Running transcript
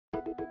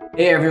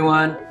Hey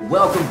everyone,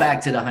 welcome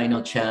back to the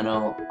HighNote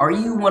channel. Are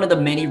you one of the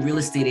many real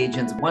estate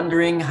agents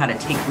wondering how to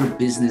take your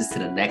business to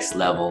the next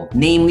level?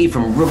 Namely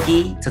from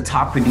rookie to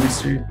top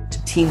producer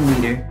to team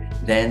leader,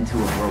 then to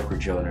a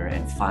brokerage owner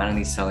and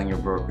finally selling your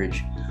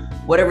brokerage.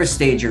 Whatever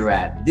stage you're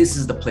at, this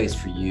is the place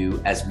for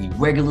you as we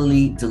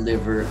regularly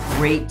deliver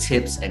great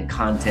tips and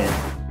content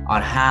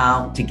on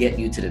how to get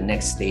you to the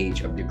next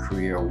stage of your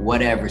career,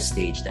 whatever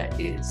stage that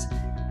is.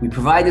 We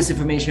provide this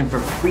information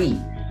for free.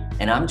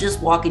 And I'm just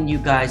walking you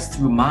guys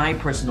through my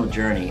personal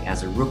journey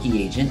as a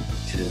rookie agent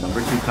to the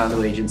 #2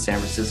 condo agent in San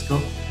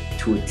Francisco,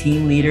 to a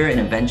team leader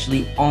and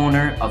eventually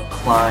owner of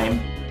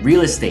Climb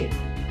Real Estate,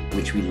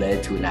 which we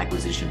led to an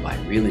acquisition by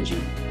Realogy.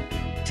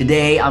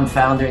 Today, I'm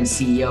founder and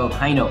CEO of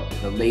HighNote,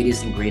 the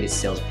latest and greatest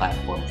sales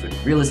platform for the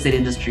real estate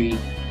industry.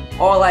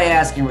 All I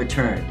ask in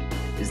return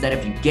is that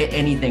if you get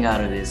anything out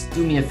of this,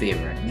 do me a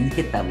favor and you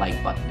hit that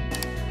like button.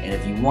 And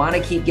if you want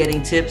to keep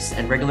getting tips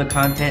and regular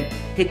content,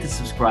 hit the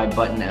subscribe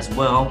button as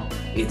well.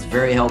 It's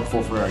very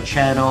helpful for our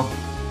channel.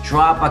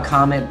 Drop a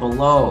comment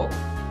below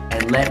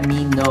and let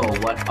me know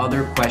what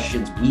other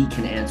questions we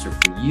can answer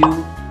for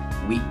you.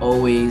 We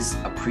always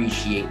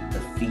appreciate the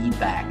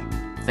feedback.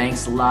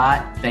 Thanks a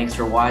lot. Thanks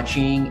for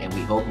watching, and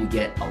we hope you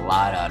get a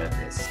lot out of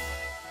this.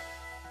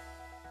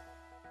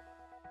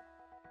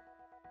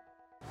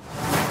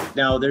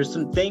 Now, there's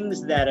some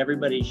things that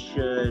everybody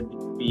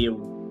should be.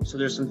 So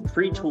there's some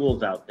free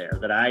tools out there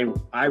that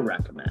I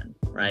recommend,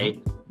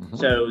 right? Mm-hmm.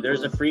 So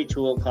there's a free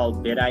tool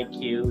called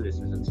vidIQ. This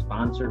isn't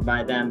sponsored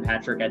by them.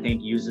 Patrick, I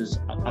think, uses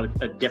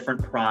a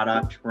different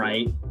product,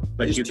 right?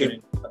 But there's you can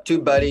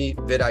TubeBuddy,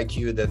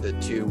 vidIQ. They're the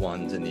two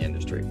ones in the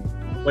industry.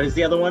 What is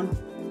the other one?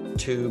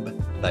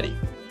 TubeBuddy.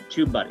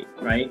 TubeBuddy,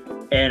 right?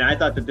 And I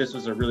thought that this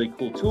was a really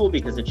cool tool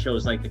because it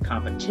shows like the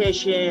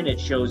competition. It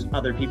shows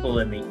other people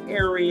in the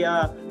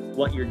area,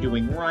 what you're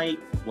doing right,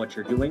 what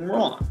you're doing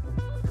wrong.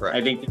 Correct.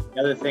 I think the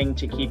other thing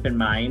to keep in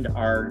mind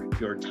are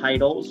your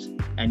titles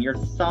and your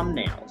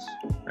thumbnails,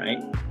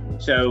 right?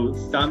 So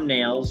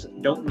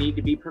thumbnails don't need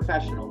to be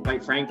professional.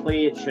 Quite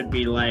frankly, it should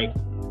be like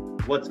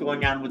what's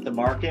going on with the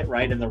market,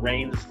 right? And the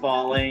rain's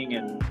falling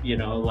and, you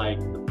know, like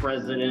the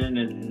president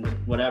and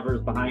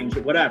whatever's behind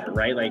you, whatever,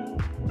 right? Like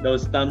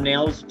those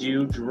thumbnails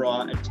do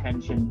draw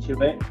attention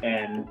to it.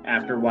 And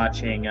after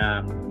watching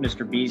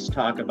Mr. Beast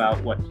talk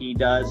about what he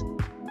does,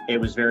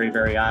 it was very,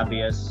 very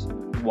obvious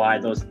why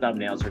those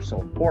thumbnails are so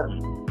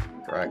important.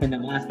 Correct. And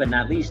then last but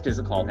not least is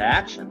a call to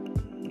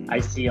action. I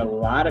see a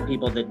lot of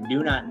people that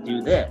do not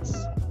do this.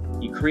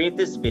 You create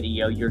this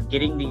video, you're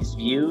getting these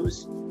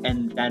views,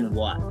 and then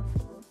what?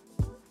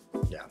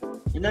 Yeah.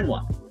 And then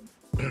what?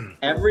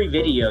 Every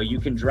video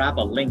you can drop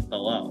a link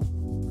below,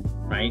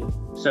 right?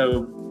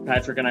 So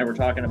Patrick and I were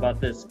talking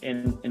about this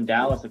in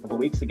Dallas a couple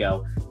weeks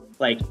ago.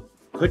 Like,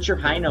 put your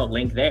HighNote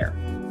link there.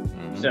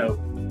 Mm-hmm. So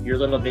your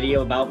little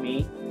video about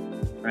me,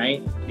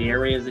 right? The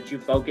areas that you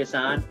focus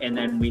on, and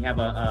then we have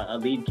a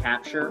lead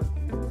capture,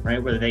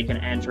 right? Where they can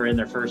enter in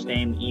their first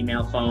name,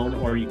 email, phone,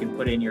 or you can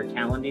put in your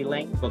Calendly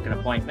link, book an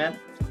appointment.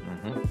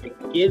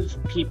 Mm-hmm. Give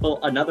people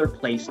another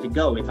place to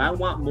go. If I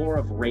want more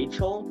of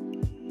Rachel,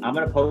 I'm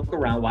gonna poke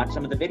around, watch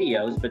some of the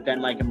videos, but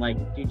then I'm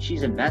like, dude,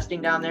 she's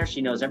investing down there.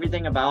 She knows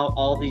everything about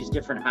all these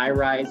different high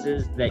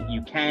rises that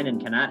you can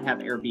and cannot have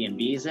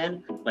Airbnbs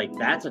in. Like,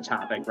 that's a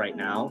topic right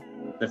now.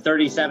 The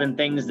 37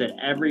 things that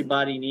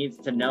everybody needs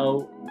to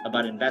know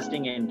about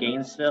investing in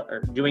Gainesville or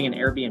doing an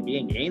Airbnb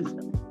in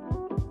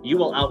Gainesville. You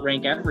will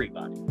outrank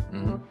everybody,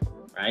 mm-hmm.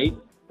 right?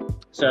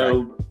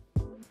 So right.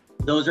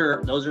 Those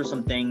are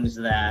some things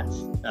that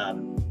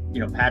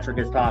Patrick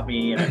has taught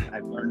me and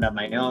I've learned on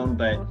my own,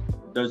 but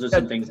those are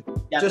some things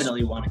I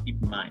definitely want to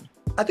keep in mind.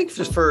 I think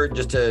just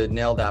to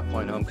nail that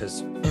point home,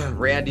 because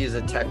Randy is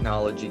a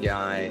technology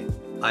guy.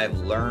 I've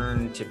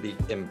learned to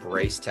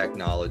embrace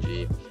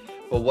technology.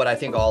 But what I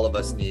think all of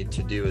us need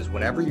to do is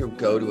whenever you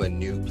go to a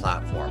new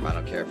platform, I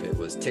don't care if it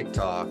was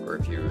TikTok or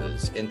if it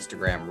was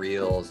Instagram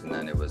Reels, and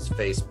then it was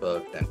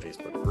Facebook, then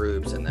Facebook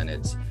groups, and then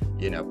it's,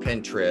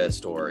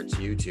 Pinterest or it's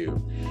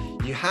YouTube.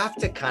 You have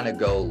to kind of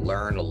go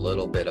learn a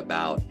little bit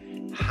about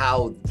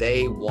how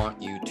they want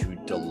you to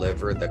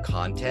deliver the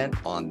content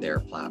on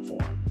their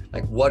platform.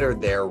 Like, what are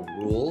their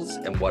rules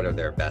and what are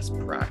their best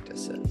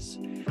practices?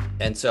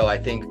 And so I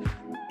think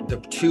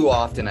too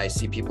often I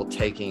see people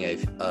taking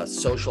a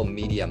social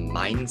media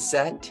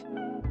mindset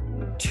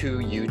to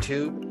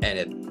YouTube and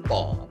it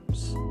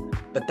bombs.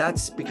 But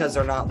that's because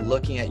they're not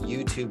looking at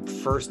YouTube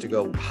first to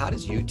go, how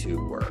does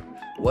YouTube work?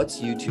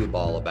 What's YouTube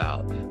all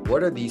about?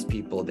 What are these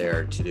people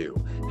there to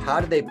do? How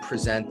do they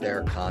present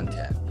their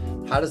content?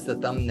 How does the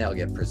thumbnail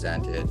get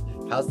presented?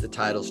 How's the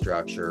title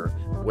structure?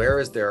 Where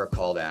is there a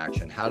call to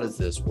action? How does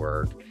this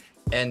work?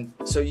 And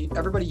so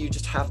everybody, you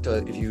just have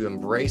to, if you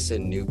embrace a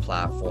new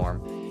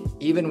platform,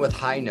 even with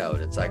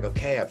HighNote, it's like,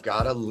 okay,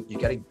 you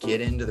got to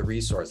get into the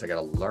resource. I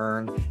got to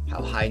learn how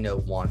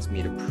HighNote wants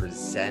me to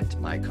present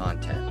my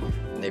content.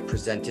 And they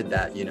presented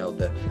that,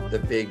 the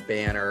big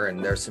banner,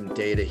 and there's some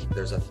data,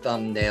 there's a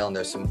thumbnail, and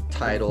there's some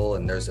title,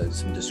 and there's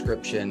some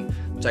description,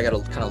 which I got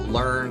to kind of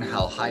learn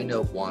how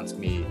HighNote wants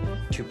me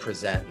to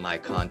present my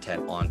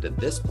content onto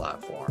this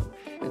platform.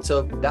 And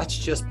so that's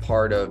just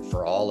part of,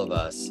 for all of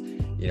us,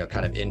 you know,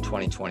 kind of in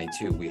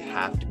 2022, we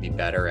have to be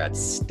better at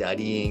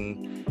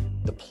studying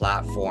the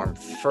platform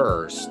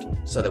first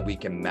so that we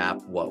can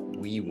map what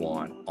we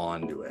want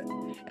onto it.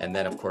 And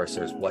then of course,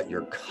 there's what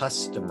your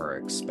customer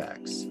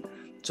expects.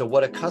 So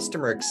what a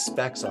customer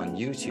expects on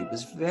YouTube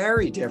is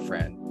very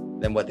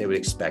different than what they would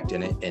expect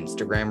in an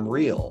Instagram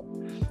Reel,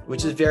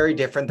 which is very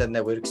different than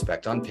they would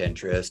expect on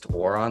Pinterest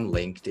or on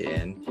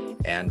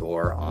LinkedIn and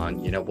or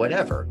on, you know,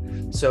 whatever.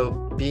 So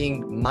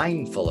being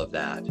mindful of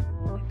that.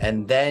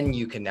 And then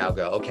you can now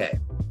go, okay,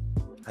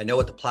 I know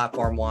what the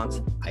platform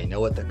wants. I know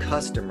what the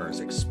customers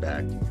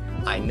expect.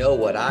 I know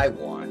what I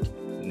want.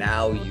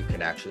 Now you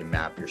can actually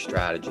map your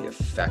strategy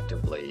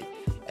effectively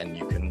and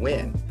you can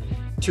win.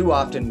 Too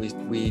often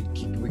we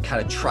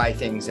kind of try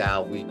things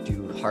out. We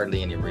do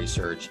hardly any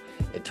research.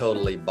 It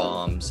totally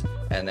bombs.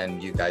 And then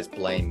you guys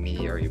blame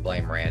me or you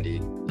blame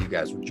Randy. You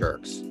guys were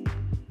jerks.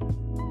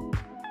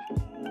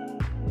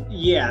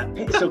 Yeah.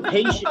 So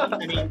patience,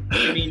 I mean,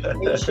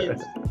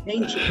 patience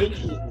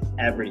is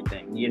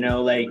everything, you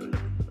know, like,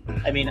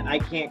 I mean, I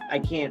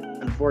can't,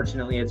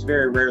 unfortunately, it's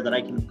very rare that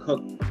I can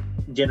cook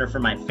dinner for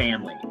my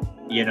family,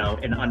 you know,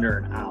 in under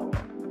an hour,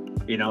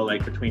 you know,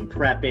 like between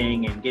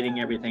prepping and getting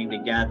everything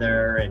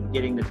together and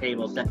getting the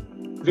table set,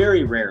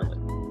 very rarely,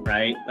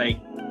 right? Like,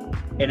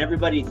 and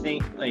everybody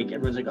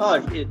everyone's like, oh,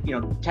 you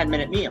know,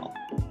 10-minute meal.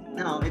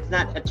 No, it's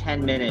not a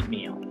 10-minute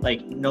meal.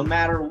 Like, no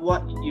matter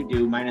what you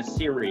do, minus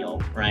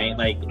cereal, right?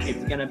 Like,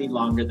 it's gonna be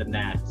longer than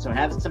that. So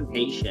have some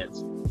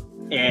patience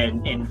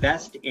and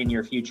invest in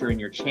your future and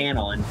your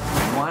channel. And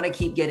if you want to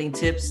keep getting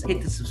tips,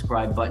 hit the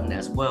subscribe button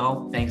as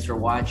well. Thanks for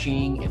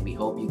watching, and we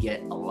hope you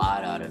get a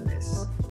lot out of this.